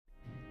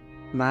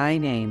My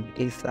name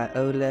is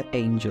Viola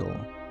Angel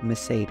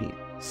Mercedes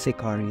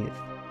Sicarius.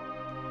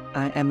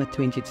 I am a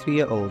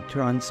 23-year-old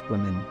trans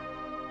woman.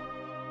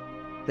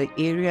 The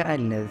area I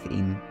live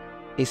in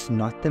is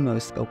not the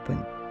most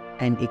open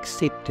and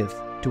acceptive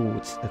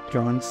towards the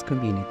trans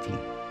community.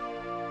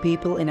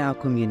 People in our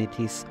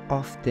communities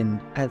often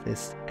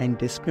others and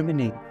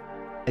discriminate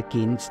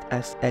against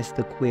us as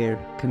the queer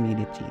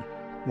community,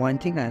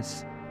 wanting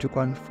us to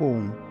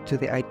conform to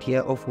the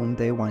idea of whom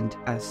they want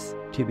us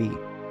to be.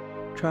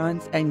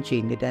 Trans and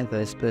gender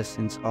diverse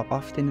persons are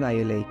often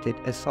violated,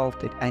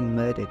 assaulted, and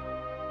murdered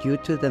due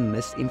to the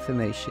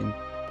misinformation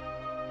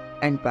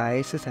and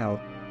biases held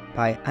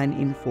by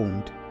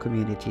uninformed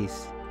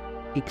communities.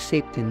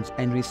 Acceptance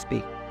and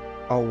respect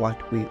are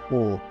what we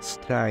all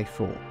strive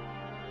for.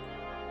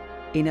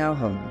 In our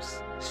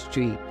homes,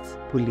 streets,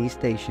 police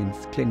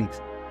stations, clinics,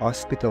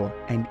 hospital,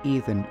 and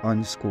even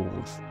on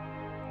schools.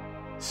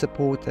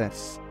 Support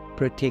us,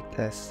 protect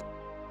us,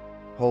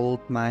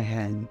 hold my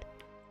hand.